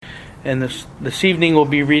And this evening we'll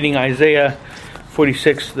be reading Isaiah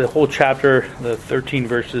 46, the whole chapter, the 13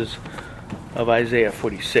 verses of Isaiah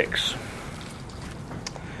 46.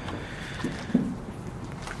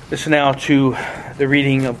 Listen now to the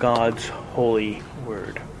reading of God's holy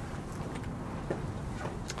word.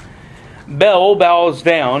 Bel bows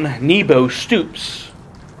down, Nebo stoops.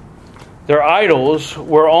 Their idols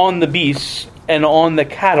were on the beasts and on the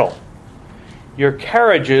cattle. Your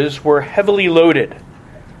carriages were heavily loaded,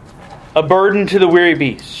 a burden to the weary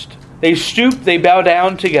beast. They stoop, they bow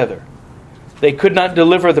down together. They could not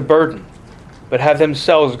deliver the burden, but have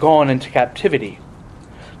themselves gone into captivity.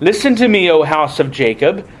 Listen to me, O house of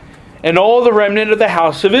Jacob, and all the remnant of the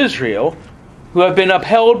house of Israel, who have been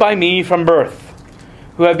upheld by me from birth,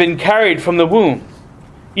 who have been carried from the womb.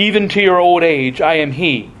 Even to your old age I am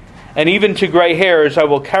he, and even to gray hairs I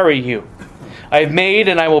will carry you. I have made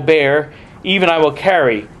and I will bear, even I will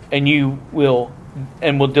carry, and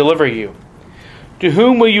will deliver you. To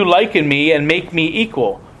whom will you liken me and make me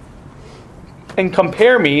equal, and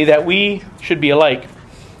compare me that we should be alike?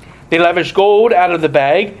 They lavish gold out of the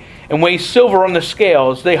bag and weigh silver on the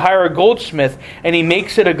scales. They hire a goldsmith and he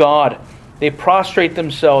makes it a god. They prostrate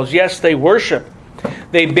themselves. Yes, they worship.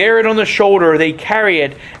 They bear it on the shoulder. They carry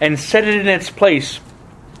it and set it in its place.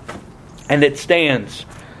 And it stands.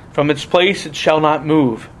 From its place it shall not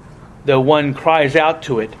move. Though one cries out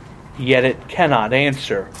to it, yet it cannot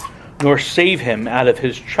answer, nor save him out of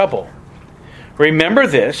his trouble. Remember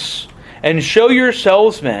this, and show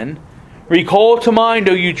yourselves men. Recall to mind,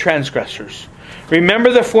 O you transgressors.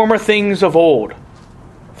 Remember the former things of old.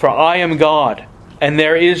 For I am God, and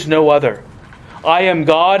there is no other. I am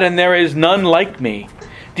God, and there is none like me,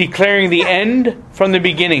 declaring the end from the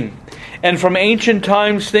beginning, and from ancient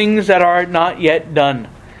times things that are not yet done,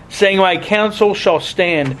 saying, my counsel shall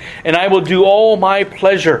stand, and I will do all my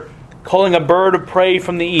pleasure, calling a bird of prey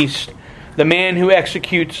from the east, the man who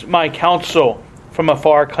executes my counsel from a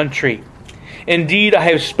far country. Indeed, I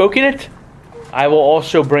have spoken it, I will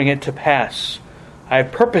also bring it to pass. I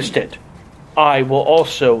have purposed it, I will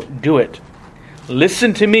also do it.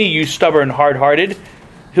 Listen to me, you stubborn, hard-hearted,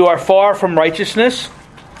 who are far from righteousness.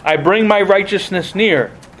 I bring my righteousness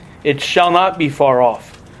near, it shall not be far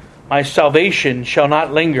off. My salvation shall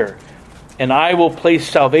not linger, and I will place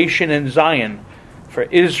salvation in Zion for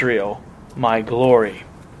Israel, my glory.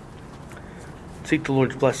 Seek the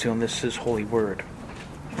Lord's blessing on this, his holy word.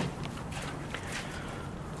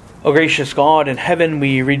 O gracious God in heaven,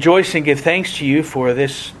 we rejoice and give thanks to you for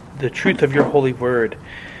this, the truth of your holy word.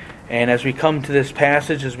 And as we come to this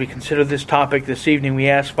passage, as we consider this topic this evening, we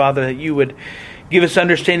ask, Father, that you would give us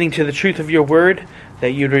understanding to the truth of your word,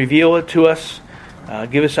 that you'd reveal it to us,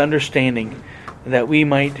 give us understanding, that we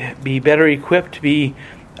might be better equipped to be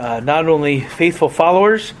not only faithful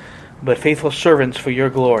followers, but faithful servants for your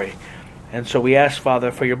glory. And so we ask,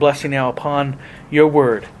 Father, for your blessing now upon your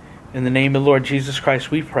word. In the name of the Lord Jesus Christ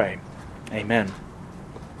we pray. Amen.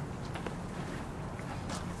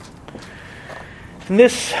 In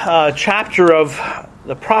this chapter of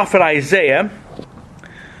the prophet Isaiah,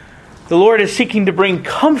 the Lord is seeking to bring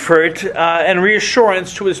comfort and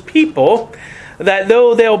reassurance to his people that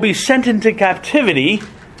though they'll be sent into captivity,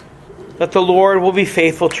 that the Lord will be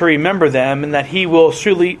faithful to remember them and that he will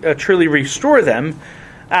truly restore them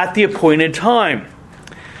at the appointed time.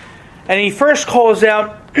 And he first calls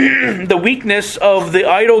out the weakness of the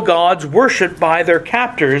idol gods worshipped by their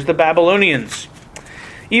captors, the Babylonians.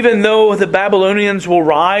 Even though the Babylonians will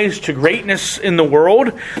rise to greatness in the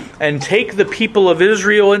world and take the people of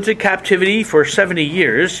Israel into captivity for 70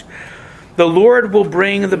 years, the Lord will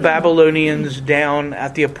bring the Babylonians down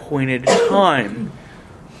at the appointed time,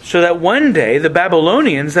 so that one day the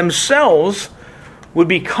Babylonians themselves would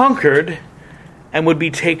be conquered and would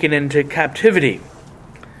be taken into captivity.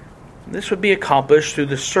 This would be accomplished through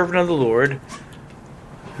the servant of the Lord,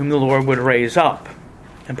 whom the Lord would raise up.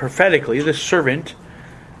 And prophetically, this servant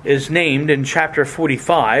is named in chapter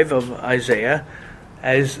 45 of Isaiah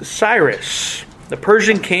as Cyrus, the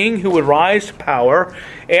Persian king who would rise to power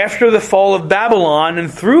after the fall of Babylon,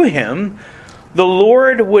 and through him, the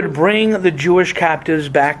Lord would bring the Jewish captives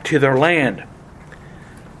back to their land.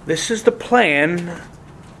 This is the plan,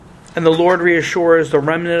 and the Lord reassures the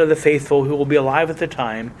remnant of the faithful who will be alive at the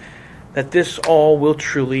time that this all will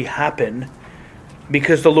truly happen,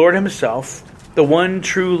 because the Lord himself, the one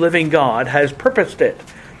true living God, has purposed it,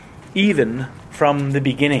 even from the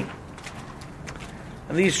beginning.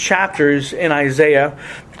 And these chapters in Isaiah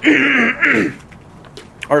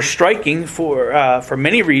are striking for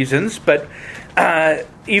many reasons, but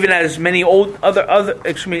even as many other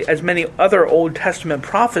Old Testament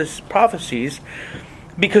prophecies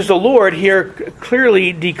because the Lord here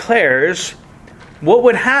clearly declares what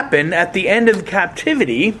would happen at the end of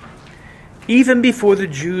captivity, even before the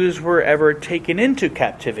Jews were ever taken into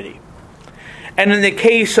captivity. And in the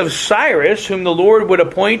case of Cyrus, whom the Lord would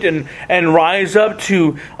appoint and rise up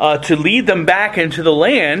to lead them back into the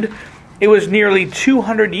land, it was nearly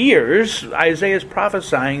 200 years, Isaiah is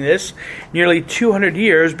prophesying this, nearly 200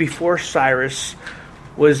 years before Cyrus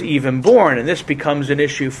was even born. And this becomes an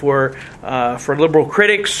issue for liberal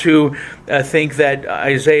critics who think that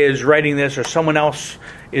Isaiah is writing this or someone else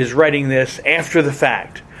is writing this after the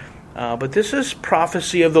fact. But this is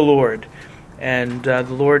prophecy of the Lord, and the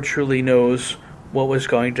Lord truly knows what was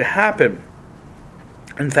going to happen.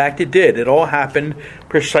 In fact, it did. It all happened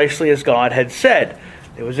precisely as God had said.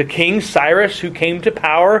 There was a king, Cyrus, who came to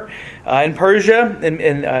power in Persia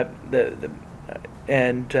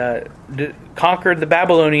and conquered the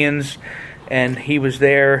Babylonians, and he was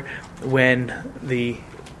there when the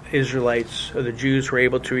Israelites, or the Jews, were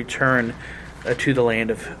able to return to the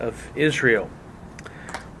land of Israel.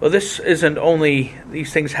 Well, this isn't only,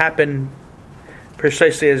 these things happen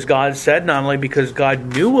precisely as God said, not only because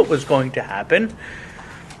God knew what was going to happen,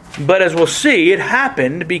 but as we'll see, it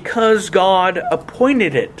happened because God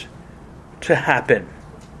appointed it to happen,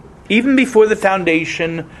 even before the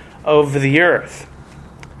foundation of the earth.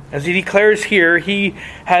 As he declares here, he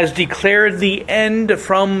has declared the end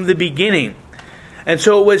from the beginning. And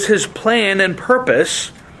so it was his plan and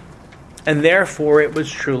purpose, and therefore it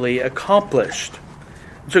was truly accomplished.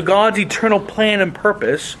 So God's eternal plan and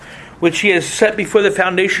purpose, which he has set before the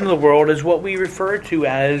foundation of the world, is what we refer to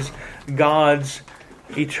as God's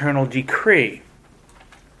eternal decree.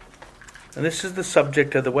 And this is the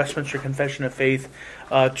subject of the Westminster Confession of Faith,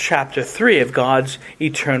 chapter 3 of God's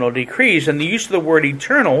eternal decrees. And the use of the word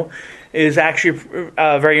eternal is actually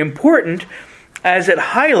very important, as it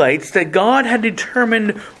highlights that God had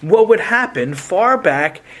determined what would happen far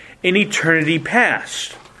back in eternity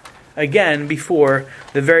past. Again, before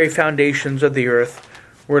the very foundations of the earth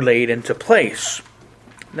were laid into place.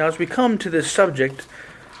 Now, as we come to this subject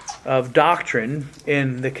of doctrine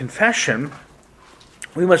in the confession,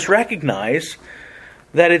 we must recognize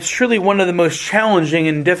that it's truly one of the most challenging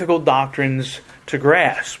and difficult doctrines to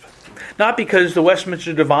grasp. Not because the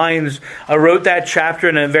Westminster Divines wrote that chapter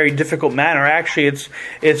in a very difficult manner. Actually,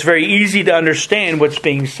 it's very easy to understand what's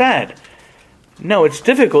being said. No, it's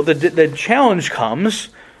difficult. The challenge comes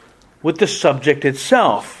with the subject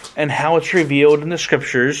itself and how it's revealed in the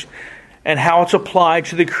Scriptures and how it's applied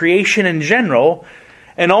to the creation in general,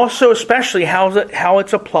 and also especially how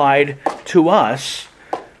it's applied to us,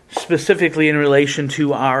 specifically in relation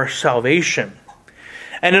to our salvation.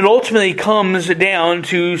 And it ultimately comes down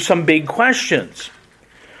to some big questions.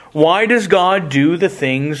 Why does God do the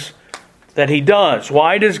things that he does?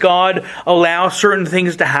 Why does God allow certain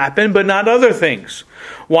things to happen but not other things?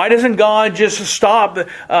 Why doesn't God just stop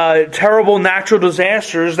terrible natural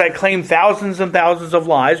disasters that claim thousands and thousands of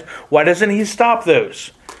lives? Why doesn't he stop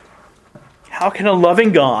those? How can a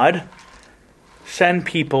loving God send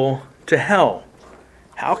people to hell?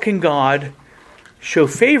 How can God show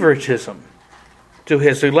favoritism to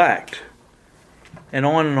his elect? And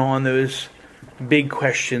on those big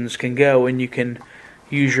questions can go, and you can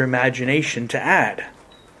use your imagination to add.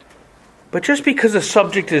 But just because a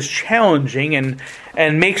subject is challenging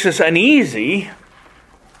and makes us uneasy,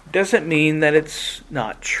 doesn't mean that it's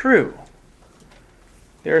not true.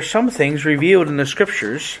 There are some things revealed in the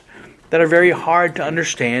Scriptures that are very hard to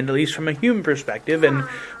understand, at least from a human perspective, and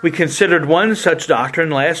we considered one such doctrine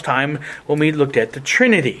last time when we looked at the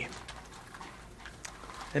Trinity.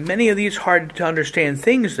 And many of these hard to understand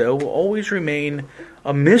things, though, will always remain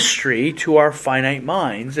a mystery to our finite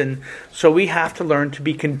minds, and so we have to learn to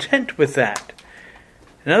be content with that.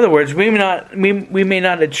 In other words, we may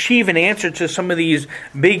not achieve an answer to some of these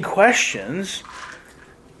big questions,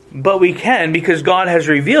 but we can, because God has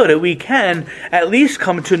revealed it, we can at least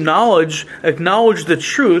come to acknowledge the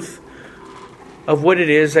truth of what it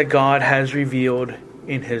is that God has revealed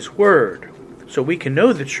in his Word. So we can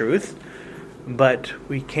know the truth, but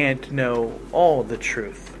we can't know all the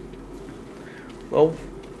truth. Well,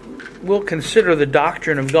 we'll consider the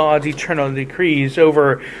doctrine of God's eternal decrees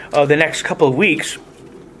over the next couple of weeks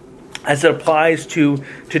as it applies to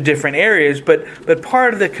different areas, but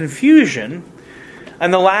part of the confusion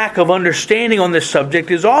and the lack of understanding on this subject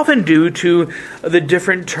is often due to the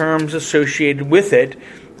different terms associated with it,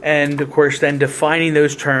 and of course then defining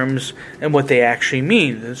those terms and what they actually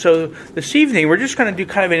mean. And so this evening we're just going to do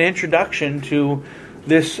kind of an introduction to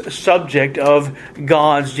this subject of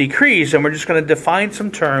God's decrees, and we're just going to define some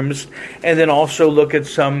terms and then also look at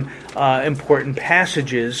some important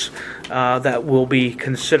passages that we'll be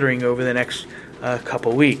considering over the next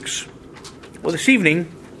couple weeks. Well, this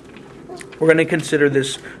evening, we're going to consider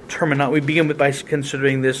this terminology. We begin by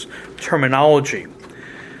considering this terminology.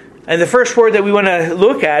 And the first word that we want to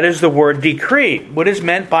look at is the word decree. What is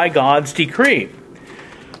meant by God's decree?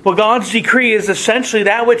 Well, God's decree is essentially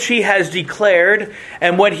that which He has declared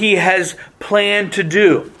and what He has planned to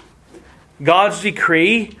do. God's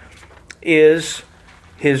decree is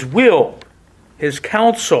His will, His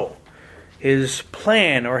counsel, His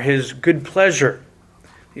plan, or His good pleasure.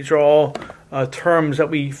 These are all terms that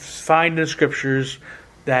we find in the Scriptures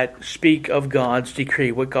that speak of God's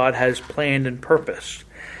decree, what God has planned and purposed.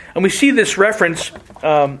 And we see this reference.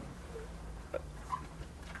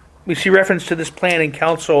 We see reference to this plan and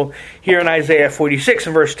counsel here in Isaiah 46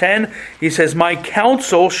 and verse 10. He says, "My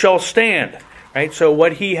counsel shall stand." Right? So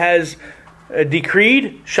what He has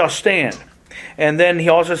decreed shall stand. And then He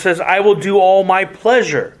also says, "I will do all my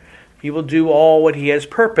pleasure." He will do all what He has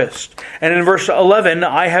purposed. And in verse 11,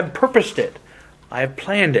 "I have purposed it. I have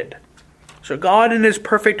planned it." So God in His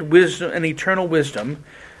perfect wisdom and eternal wisdom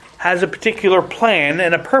has a particular plan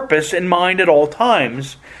and a purpose in mind at all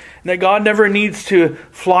times. And that God never needs to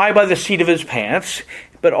fly by the seat of His pants,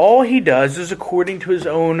 but all He does is according to His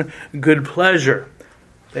own good pleasure.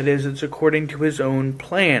 That is, it's according to His own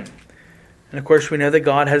plan. And of course we know that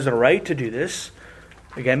God has the right to do this,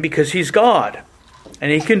 again, because He's God.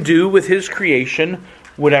 And He can do with His creation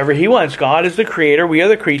whatever He wants. God is the creator, we are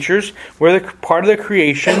the creatures, we're the part of the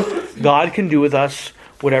creation. God can do with us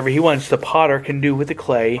whatever He wants. The potter can do with the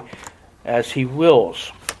clay as he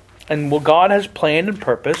wills. And what God has planned and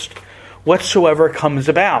purposed, whatsoever comes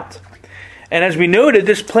about. And as we noted,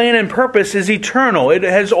 this plan and purpose is eternal. It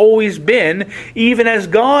has always been, even as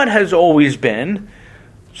God has always been,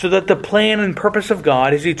 so that the plan and purpose of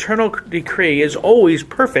God, His eternal decree, is always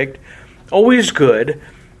perfect, always good,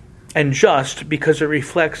 and just, because it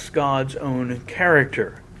reflects God's own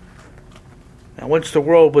character. Now, once the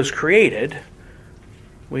world was created,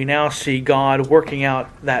 we now see God working out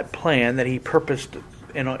that plan that He purposed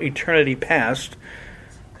in eternity past.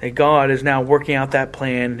 That God is now working out that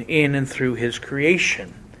plan in and through His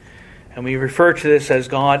creation. And we refer to this as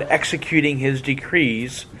God executing His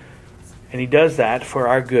decrees, and He does that for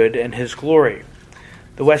our good and His glory.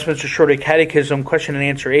 The Westminster Shorter Catechism, question and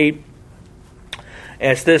answer 8,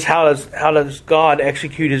 asks this: how does God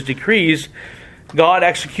execute His decrees? God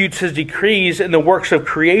executes His decrees in the works of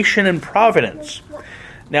creation and providence.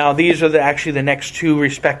 Now, these are actually the next two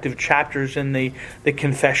respective chapters in the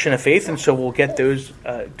Confession of Faith, and so we'll get those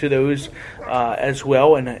to those as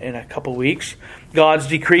well in a couple weeks. God's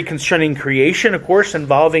decree concerning creation, of course,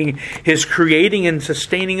 involving His creating and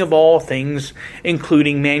sustaining of all things,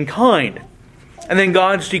 including mankind. And then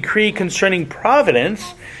God's decree concerning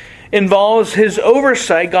providence involves His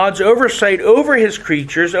oversight, God's oversight over His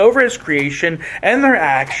creatures, over His creation, and their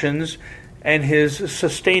actions, and His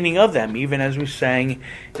sustaining of them, even as we sang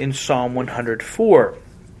in Psalm 104.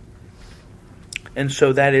 And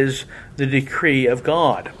so that is the decree of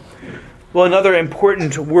God. Well, another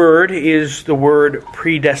important word is the word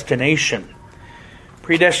predestination.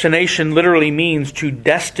 Predestination literally means to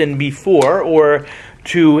destine before, or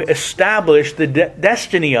to establish the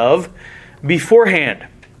destiny of beforehand.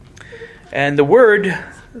 And the word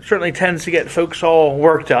certainly tends to get folks all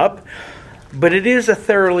worked up, but it is a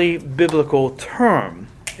thoroughly biblical term.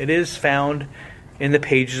 It is found in the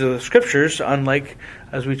pages of the Scriptures, unlike,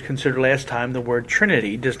 as we considered last time, the word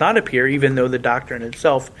Trinity does not appear, even though the doctrine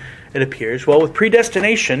itself, it appears. Well, with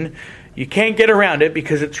predestination, you can't get around it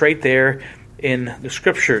because it's right there in the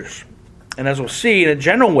Scriptures. And as we'll see, in a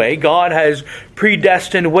general way, God has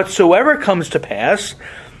predestined whatsoever comes to pass,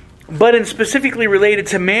 but in specifically related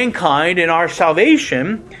to mankind and our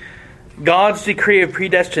salvation, God's decree of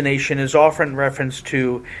predestination is often referenced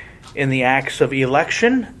to in the acts of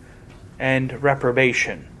election and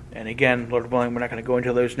reprobation. And again, Lord willing, we're not going to go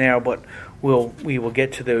into those now, but we will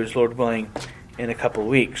get to those, Lord willing, in a couple of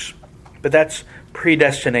weeks. But that's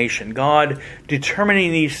predestination, God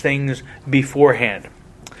determining these things beforehand.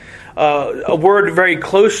 A word very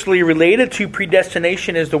closely related to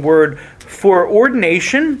predestination is the word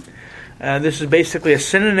foreordination. This is basically a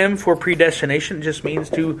synonym for predestination. It just means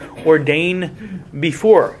to ordain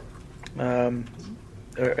before,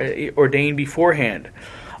 ordain beforehand.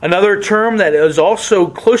 Another term that is also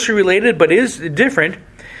closely related but is different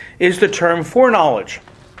is the term foreknowledge.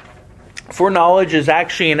 Foreknowledge is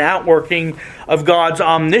actually an outworking of God's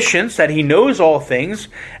omniscience, that He knows all things,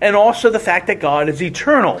 and also the fact that God is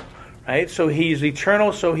eternal. Right? So He's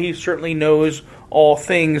eternal, so He certainly knows all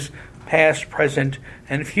things, past, present,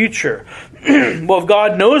 and future. Well, if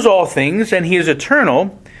God knows all things and He is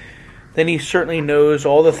eternal, then he certainly knows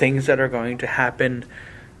all the things that are going to happen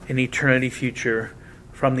in eternity future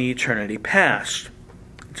from the eternity past.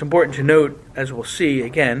 It's important to note, as we'll see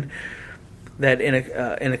again, that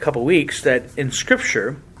in a couple weeks, that in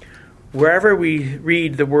Scripture, wherever we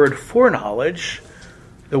read the word foreknowledge,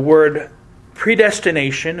 the word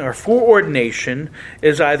predestination or foreordination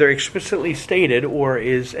is either explicitly stated or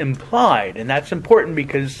is implied. And that's important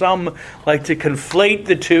because some like to conflate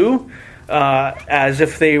the two as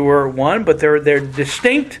if they were one, but they're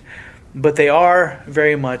distinct, but they are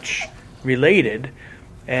very much related.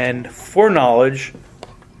 And foreknowledge,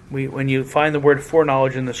 when you find the word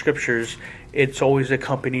foreknowledge in the Scriptures, it's always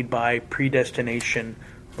accompanied by predestination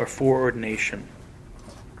or foreordination.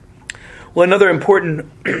 Well, another important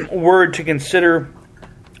word to consider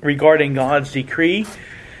regarding God's decree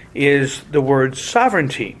is the word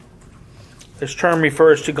sovereignty. This term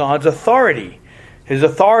refers to God's authority, his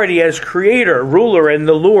authority as creator, ruler, and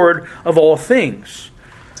the Lord of all things.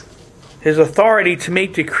 His authority to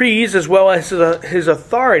make decrees, as well as his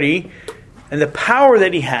authority and the power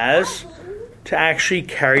that he has to actually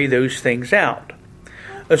carry those things out.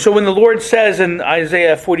 And so when the Lord says in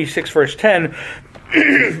Isaiah 46 verse 10,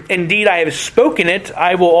 "Indeed, I have spoken it,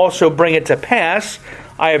 I will also bring it to pass.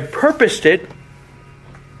 I have purposed it,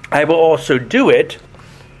 I will also do it."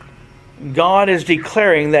 God is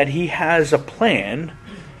declaring that he has a plan,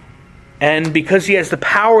 and because he has the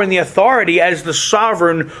power and the authority as the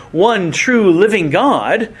sovereign, one true living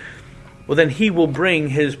God, well, then he will bring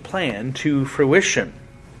his plan to fruition.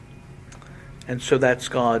 And so that's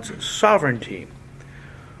God's sovereignty.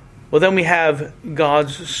 Well, then we have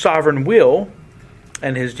God's sovereign will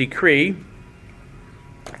and his decree,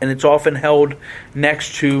 and it's often held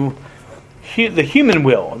next to the human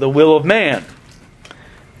will, the will of man.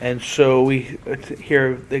 And so we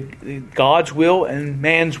hear God's will and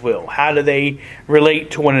man's will. How do they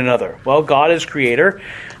relate to one another? Well, God as creator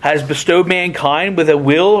has bestowed mankind with a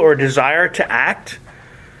will or desire to act.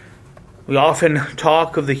 We often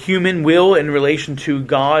talk of the human will in relation to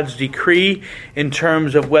God's decree in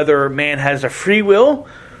terms of whether man has a free will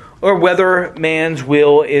or whether man's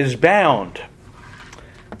will is bound.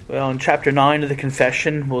 Well, in chapter 9 of the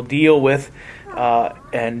Confession, we'll deal with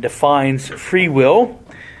and defines free will.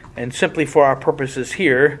 And simply for our purposes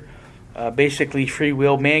here, basically free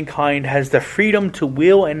will, mankind has the freedom to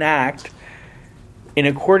will and act in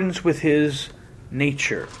accordance with his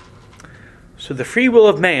nature. So the free will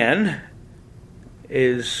of man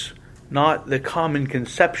is not the common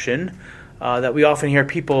conception that we often hear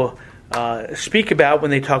people speak about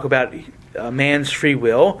when they talk about man's free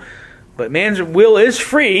will. But man's will is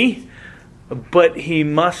free, but he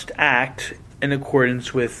must act in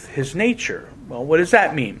accordance with his nature. Well, what does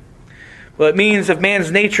that mean? Well, it means if man's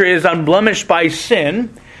nature is unblemished by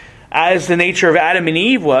sin, as the nature of Adam and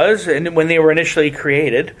Eve was and when they were initially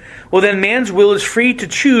created, well, then man's will is free to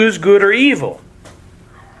choose good or evil.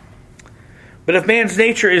 But if man's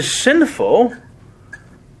nature is sinful,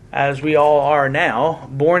 as we all are now,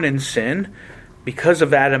 born in sin, because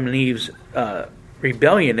of Adam and Eve's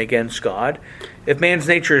rebellion against God, if man's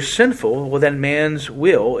nature is sinful, well, then man's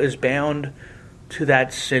will is bound to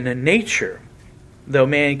that sin and nature, though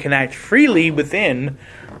man can act freely within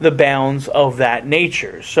the bounds of that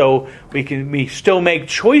nature. So we still make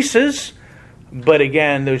choices, but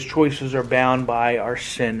again, those choices are bound by our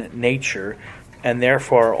sin nature, and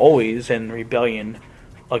therefore are always in rebellion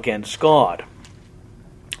against God.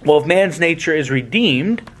 Well, if man's nature is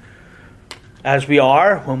redeemed, as we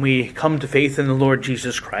are when we come to faith in the Lord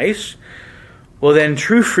Jesus Christ, well, then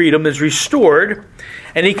true freedom is restored,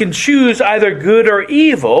 and he can choose either good or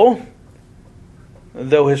evil,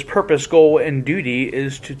 though his purpose, goal, and duty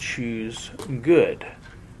is to choose good.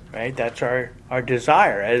 Right? That's our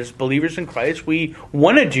desire. As believers in Christ, we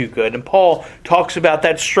want to do good. And Paul talks about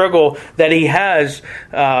that struggle that he has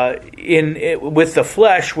with the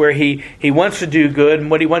flesh, where he wants to do good, and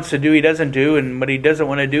what he wants to do, he doesn't do, and what he doesn't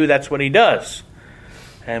want to do, that's what he does.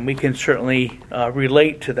 And we can certainly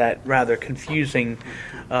relate to that rather confusing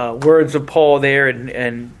words of Paul there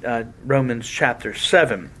in Romans chapter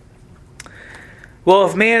 7. Well,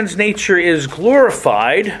 if man's nature is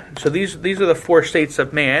glorified, so these are the four states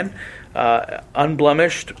of man,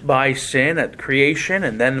 unblemished by sin at creation,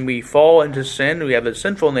 and then we fall into sin, we have a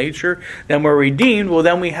sinful nature, then we're redeemed, well,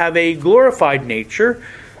 then we have a glorified nature.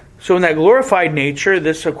 So in that glorified nature,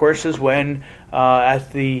 this, of course, is when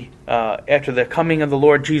after the coming of the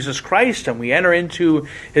Lord Jesus Christ, and we enter into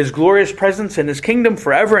his glorious presence and his kingdom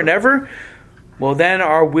forever and ever, well, then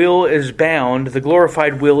our will is bound, the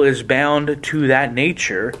glorified will is bound to that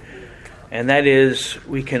nature, and that is,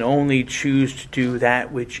 we can only choose to do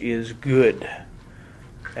that which is good.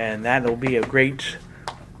 And that will be a great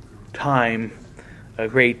time, a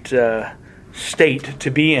great state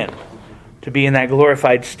to be in that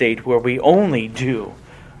glorified state where we only do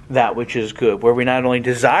that which is good, where we not only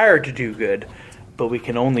desire to do good, but we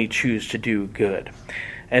can only choose to do good.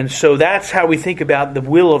 And so that's how we think about the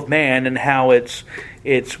will of man, and how it's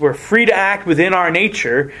we're free to act within our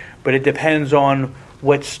nature, but it depends on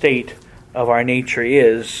what state of our nature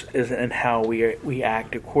is and how we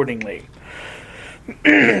act accordingly.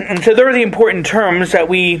 And so there are the important terms that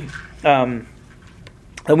we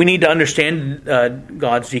need to understand: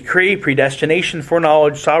 God's decree, predestination,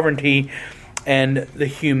 foreknowledge, sovereignty, and the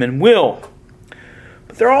human will.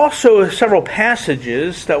 But there are also several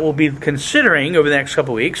passages that we'll be considering over the next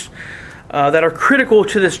couple of weeks that are critical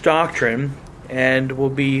to this doctrine, and we'll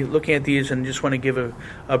be looking at these and just want to give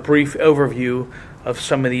a brief overview of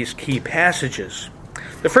some of these key passages.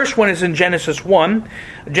 The first one is in Genesis 1.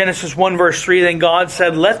 Genesis 1 verse 3, "Then God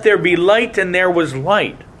said, 'Let there be light,' and there was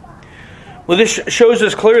light." Well, this shows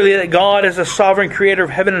us clearly that God is a sovereign creator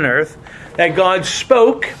of heaven and earth, that God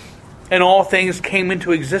spoke and all things came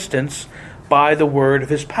into existence by the word of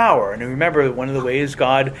his power. And remember, one of the ways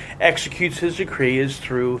God executes his decree is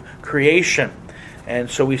through creation.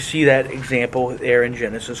 And so we see that example there in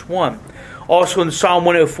Genesis 1. Also in Psalm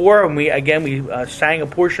 104, and we sang a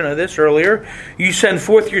portion of this earlier, "You send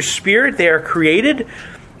forth your spirit, they are created,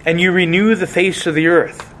 and you renew the face of the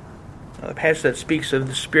earth." Now, the passage that speaks of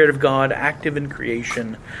the Spirit of God active in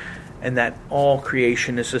creation, and that all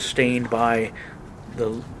creation is sustained by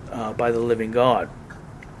the living God.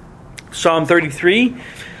 Psalm 33,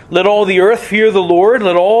 "Let all the earth fear the Lord,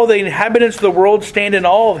 let all the inhabitants of the world stand in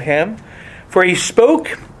awe of him. For he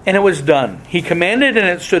spoke, and it was done. He commanded, and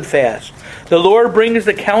it stood fast. The Lord brings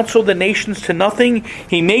the counsel of the nations to nothing.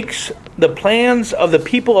 He makes the plans of the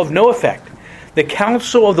people of no effect. The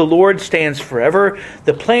counsel of the Lord stands forever,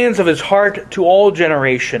 the plans of his heart to all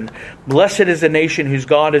generation. Blessed is the nation whose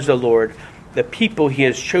God is the Lord, the people he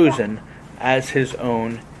has chosen as his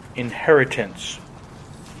own inheritance."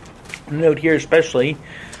 Note here especially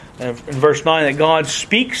in verse 9 that God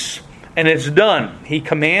speaks and it's done. He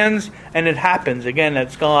commands and it happens. Again,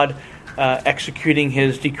 that's God executing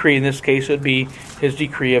his decree. In this case, it would be his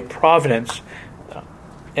decree of providence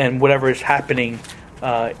and whatever is happening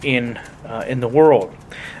in the world.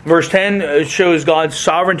 Verse 10 shows God's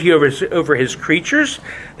sovereignty over his creatures,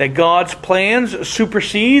 that God's plans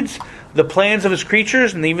supersedes the plans of his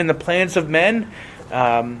creatures and even the plans of men.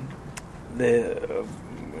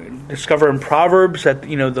 Discover in Proverbs that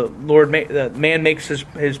the man makes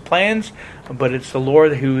his plans, but it's the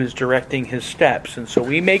Lord who is directing his steps. And so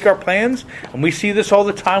we make our plans, and we see this all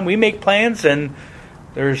the time. We make plans, and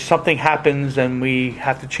there's something happens, and we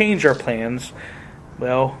have to change our plans.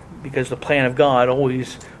 Well, because the plan of God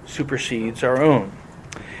always supersedes our own.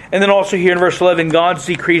 And then also here in verse 11, God's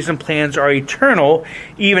decrees and plans are eternal,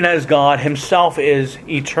 even as God himself is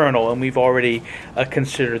eternal. And we've already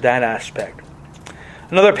considered that aspect.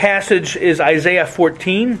 Another passage is Isaiah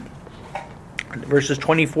 14, verses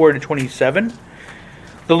 24 to 27.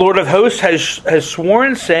 "The Lord of hosts has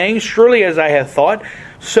sworn, saying, 'Surely as I have thought,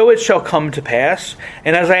 so it shall come to pass,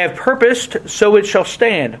 and as I have purposed, so it shall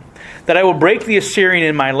stand, that I will break the Assyrian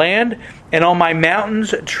in my land, and on my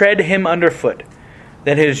mountains tread him underfoot.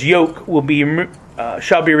 That his yoke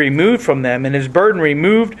shall be removed from them, and his burden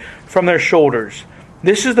removed from their shoulders.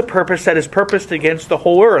 This is the purpose that is purposed against the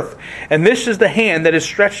whole earth, and this is the hand that is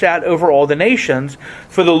stretched out over all the nations.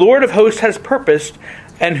 For the Lord of hosts has purposed,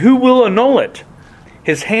 and who will annul it?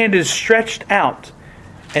 His hand is stretched out,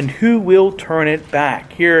 and who will turn it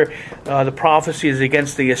back?'" Here, the prophecy is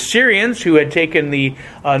against the Assyrians, who had taken the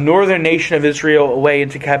northern nation of Israel away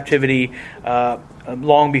into captivity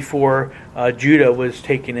long before Judah was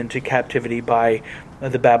taken into captivity by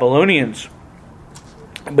the Babylonians.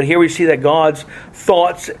 But here we see that God's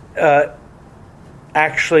thoughts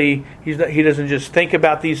actually, he doesn't just think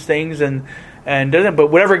about these things and doesn't,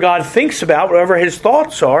 but whatever God thinks about, whatever his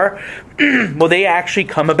thoughts are, well, they actually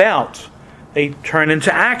come about. They turn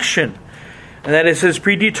into action. And that is his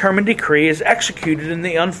predetermined decree is executed in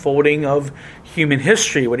the unfolding of human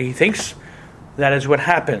history. What he thinks, that is what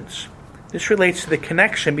happens. This relates to the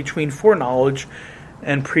connection between foreknowledge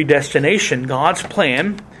and predestination. God's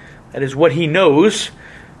plan, that is what he knows,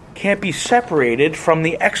 can't be separated from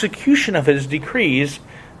the execution of his decrees,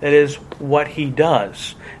 that is what he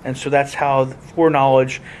does. And so that's how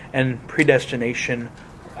foreknowledge and predestination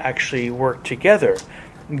actually work together.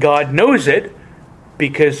 God knows it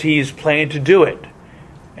because he's planned to do it.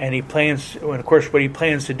 And he plans, and of course what he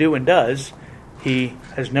plans to do and does, he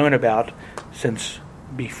has known about since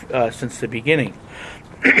the beginning.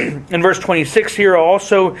 In verse 26 here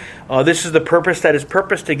also, this is the purpose that is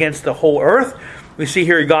purposed against the whole earth. We see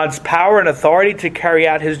here God's power and authority to carry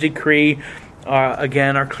out his decree,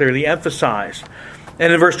 again, are clearly emphasized.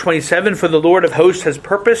 And in verse 27, for the Lord of hosts has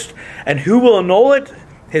purposed, and who will annul it?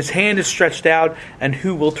 His hand is stretched out, and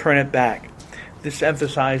who will turn it back? This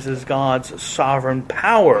emphasizes God's sovereign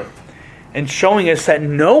power, and showing us that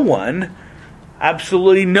no one,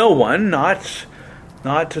 absolutely no one, not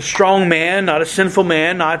a strong man, not a sinful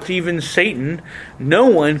man, not even Satan, no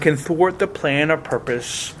one can thwart the plan or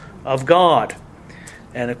purpose of God.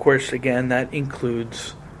 And of course, again, that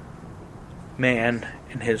includes man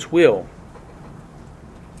and his will.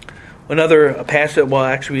 Another passage, well,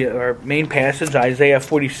 actually, our main passage, Isaiah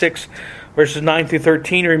 46, verses 9 through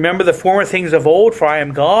 13. Remember the former things of old, for I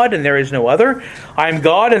am God, and there is no other. I am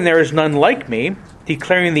God, and there is none like me,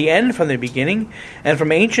 declaring the end from the beginning, and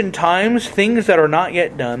from ancient times things that are not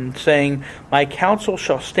yet done, saying, my counsel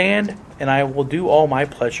shall stand, and I will do all my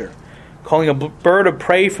pleasure. Calling a bird of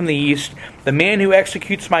prey from the east, the man who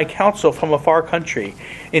executes my counsel from a far country.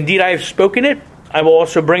 Indeed, I have spoken it, I will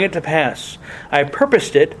also bring it to pass. I have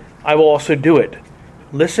purposed it, I will also do it.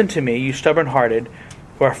 Listen to me, you stubborn-hearted,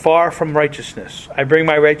 who are far from righteousness. I bring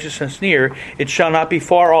my righteousness near, it shall not be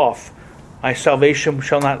far off. My salvation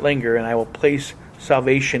shall not linger, and I will place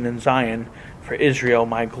salvation in Zion for Israel,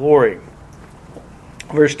 my glory.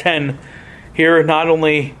 Verse 10, here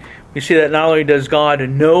we see that not only does God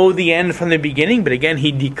know the end from the beginning, but again,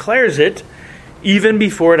 he declares it even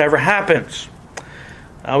before it ever happens.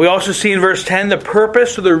 We also see in verse 10 the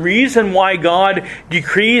purpose or the reason why God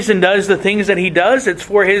decrees and does the things that he does. It's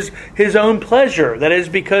for his own pleasure. That is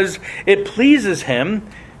because it pleases him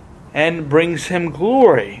and brings him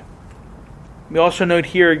glory. We also note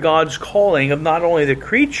here God's calling of not only the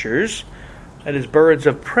creatures, that is birds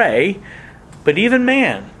of prey, but even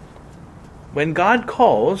man. When God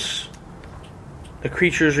calls, the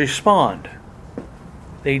creatures respond.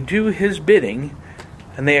 They do his bidding,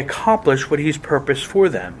 and they accomplish what he's purposed for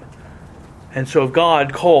them. And so if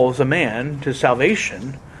God calls a man to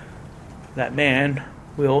salvation, that man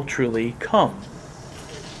will truly come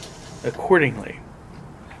accordingly.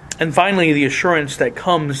 And finally, the assurance that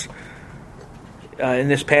comes in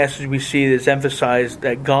this passage we see is emphasized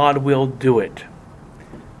that God will do it.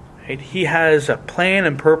 Right? He has a plan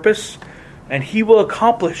and purpose, and he will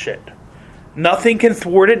accomplish it. Nothing can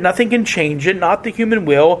thwart it, nothing can change it, not the human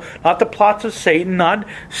will, not the plots of Satan, not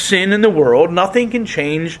sin in the world. Nothing can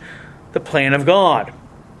change the plan of God.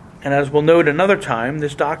 And as we'll note another time,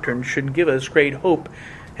 this doctrine should give us great hope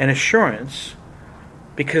and assurance,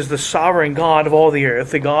 because the sovereign God of all the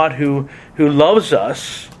earth, the God who loves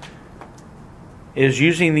us, is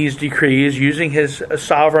using these decrees, using his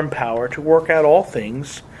sovereign power to work out all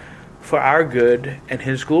things for our good and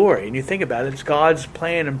his glory. And you think about it, it's God's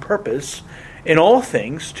plan and purpose in all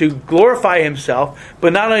things to glorify himself,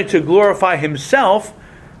 but not only to glorify himself,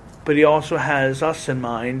 but he also has us in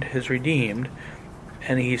mind, his redeemed,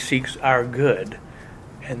 and he seeks our good.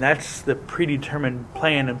 And that's the predetermined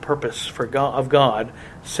plan and purpose of God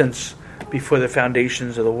since before the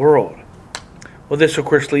foundations of the world. Well, this, of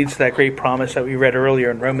course, leads to that great promise that we read earlier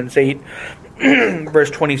in Romans 8, verse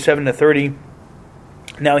 27 to 30.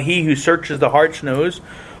 Now he who searches the hearts knows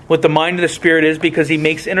what the mind of the Spirit is, because he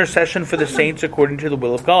makes intercession for the saints according to the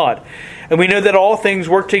will of God. And we know that all things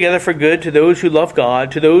work together for good to those who love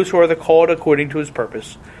God, to those who are the called according to his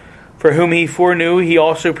purpose. For whom he foreknew, he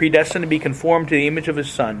also predestined to be conformed to the image of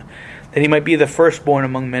his Son, that he might be the firstborn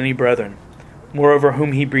among many brethren. Moreover,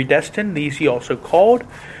 whom he predestined, these he also called.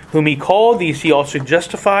 Whom he called, these he also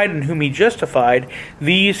justified. And whom he justified,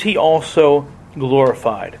 these he also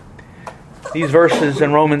glorified. These verses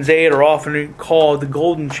in Romans 8 are often called the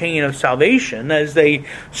golden chain of salvation, as they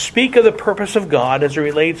speak of the purpose of God as it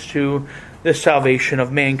relates to the salvation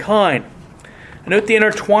of mankind. And note the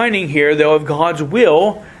intertwining here, though, of God's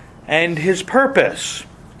will and his purpose.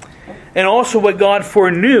 And also what God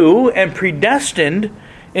foreknew and predestined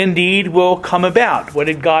indeed will come about. What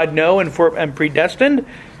did God know and predestined?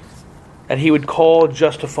 That he would call,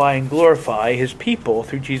 justify, and glorify his people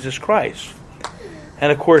through Jesus Christ.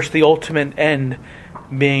 And of course, the ultimate end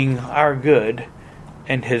being our good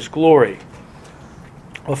and his glory.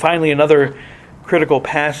 Well, finally, another critical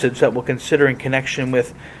passage that we'll consider in connection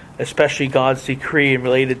with especially God's decree and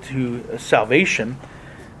related to salvation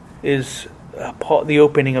is the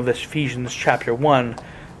opening of Ephesians chapter 1,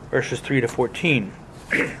 verses 3 to 14.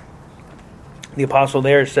 The apostle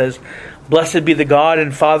there says, "Blessed be the God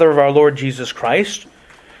and Father of our Lord Jesus Christ,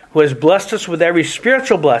 who has blessed us with every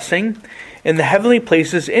spiritual blessing in the heavenly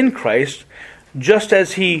places in Christ, just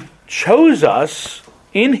as he chose us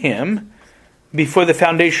in him before the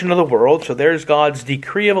foundation of the world. So there's God's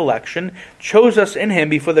decree of election. Chose us in him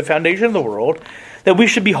before the foundation of the world, that we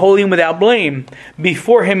should be holy and without blame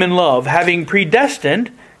before him in love, having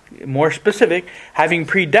predestined, more specific, having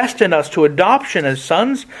predestined us to adoption as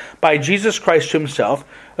sons by Jesus Christ himself,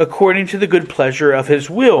 according to the good pleasure of his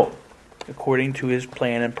will, according to his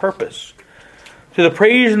plan and purpose, to the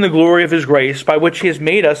praise and the glory of his grace, by which he has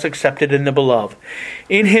made us accepted in the beloved.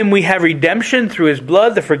 In him we have redemption through his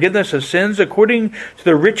blood, the forgiveness of sins, according to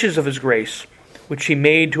the riches of his grace, which he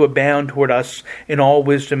made to abound toward us in all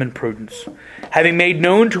wisdom and prudence, having made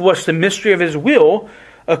known to us the mystery of his will,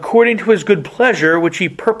 according to his good pleasure, which he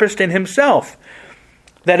purposed in himself.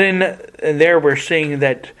 And there we're seeing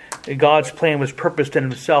that God's plan was purposed in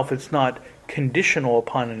himself. It's not conditional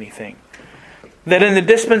upon anything. That in the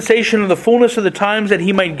dispensation of the fullness of the times, that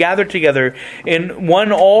he might gather together in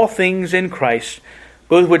one all things in Christ,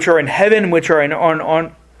 both which are in heaven, which are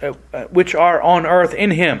on earth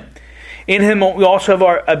in him. In him we also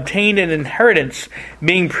have obtained an inheritance,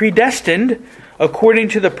 being predestined according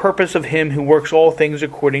to the purpose of him who works all things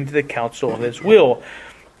according to the counsel of his will,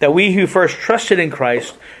 that we who first trusted in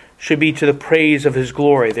Christ should be to the praise of his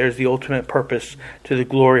glory. There's the ultimate purpose, to the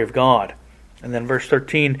glory of God. And then verse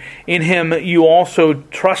 13, in him you also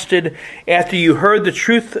trusted after you heard the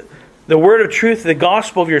truth, the word of truth, the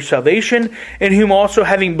gospel of your salvation, in whom also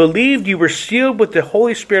having believed you were sealed with the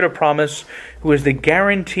Holy Spirit of promise, who is the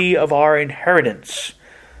guarantee of our inheritance,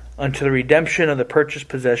 unto the redemption of the purchased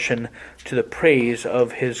possession, to the praise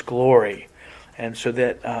of his glory. And so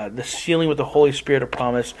that the sealing with the Holy Spirit of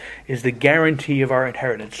promise is the guarantee of our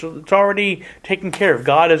inheritance. So it's already taken care of.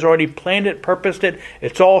 God has already planned it, purposed it.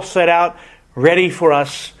 It's all set out, ready for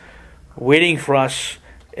us, waiting for us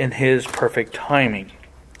in his perfect timing.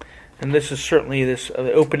 And this is certainly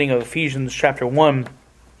the opening of Ephesians chapter 1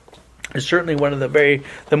 is certainly one of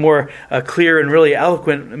the more clear and really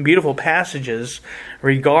eloquent and beautiful passages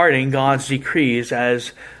regarding God's decrees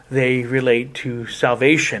as they relate to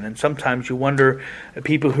salvation. And sometimes you wonder,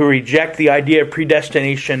 people who reject the idea of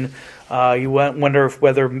predestination, you wonder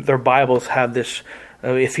whether their Bibles have this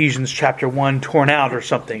Ephesians chapter 1 torn out or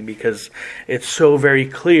something, because it's so very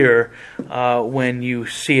clear when you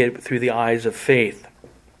see it through the eyes of faith.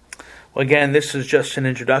 Well, again, this is just an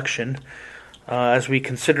introduction. As we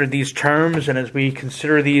consider these terms and as we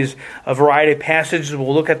consider these a variety of passages,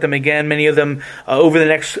 we'll look at them again, many of them over the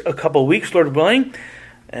next couple of weeks, Lord willing.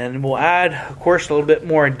 And we'll add, of course, a little bit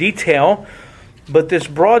more detail. But this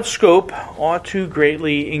broad scope ought to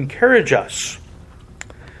greatly encourage us.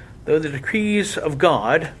 Though the decrees of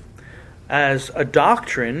God as a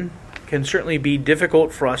doctrine can certainly be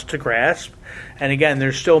difficult for us to grasp. And again,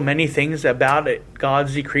 there's still many things about it,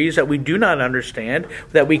 God's decrees, that we do not understand,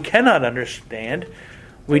 that we cannot understand.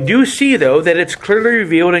 We do see, though, that it's clearly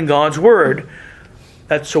revealed in God's Word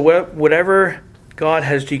that so whatever God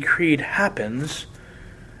has decreed happens,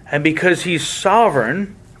 and because He's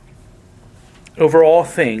sovereign over all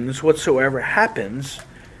things, whatsoever happens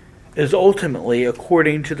is ultimately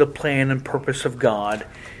according to the plan and purpose of God,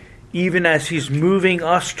 even as He's moving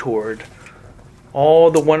us toward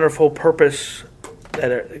all the wonderful purpose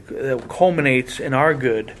that culminates in our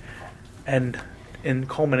good and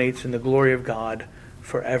culminates in the glory of God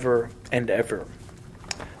forever and ever.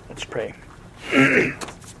 Let's pray.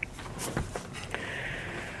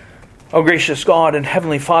 Oh, gracious God and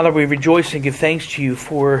Heavenly Father, we rejoice and give thanks to you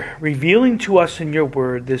for revealing to us in your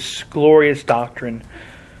word this glorious doctrine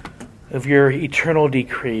of your eternal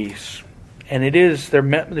decrees. And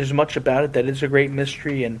there's much about it that is a great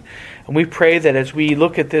mystery. And we pray that as we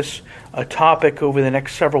look at this topic over the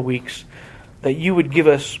next several weeks, that you would give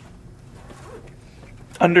us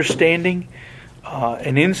understanding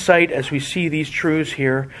and insight as we see these truths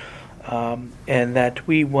here, and that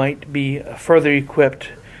we might be further equipped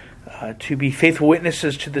to be faithful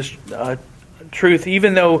witnesses to this truth,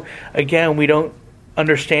 even though, again, we don't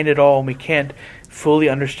understand it all and we can't fully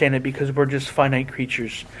understand it because we're just finite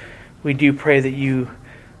creatures. We do pray that you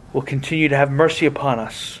will continue to have mercy upon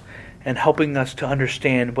us and helping us to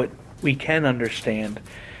understand what we can understand,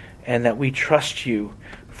 and that we trust you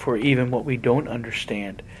for even what we don't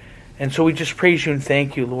understand. And so we just praise you and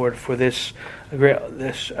thank you, Lord, for this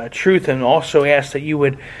truth, and also ask that you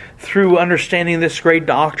would, through understanding this great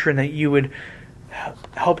doctrine, that you would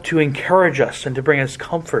help to encourage us and to bring us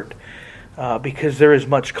comfort, because there is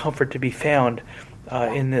much comfort to be found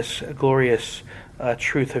in this glorious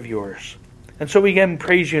truth of yours. And so we again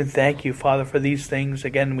praise you and thank you, Father, for these things.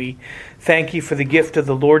 Again, we thank you for the gift of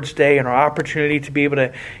the Lord's Day and our opportunity to be able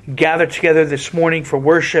to gather together this morning for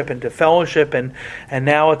worship and to fellowship, and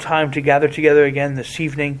now a time to gather together again this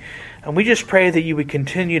evening. And we just pray that you would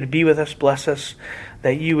continue to be with us, bless us,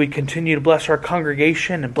 that you would continue to bless our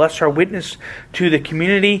congregation and bless our witness to the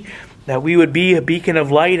community, that we would be a beacon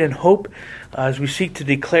of light and hope as we seek to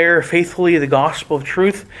declare faithfully the gospel of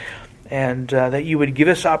truth, and that you would give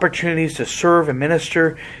us opportunities to serve and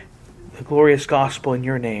minister the glorious gospel in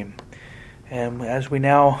your name. And as we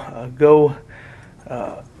now go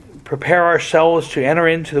prepare ourselves to enter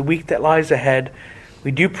into the week that lies ahead,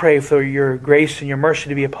 we do pray for your grace and your mercy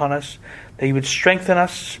to be upon us, that you would strengthen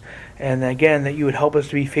us, and again, that you would help us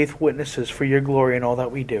to be faithful witnesses for your glory in all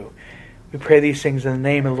that we do. We pray these things in the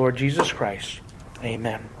name of the Lord Jesus Christ.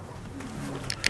 Amen.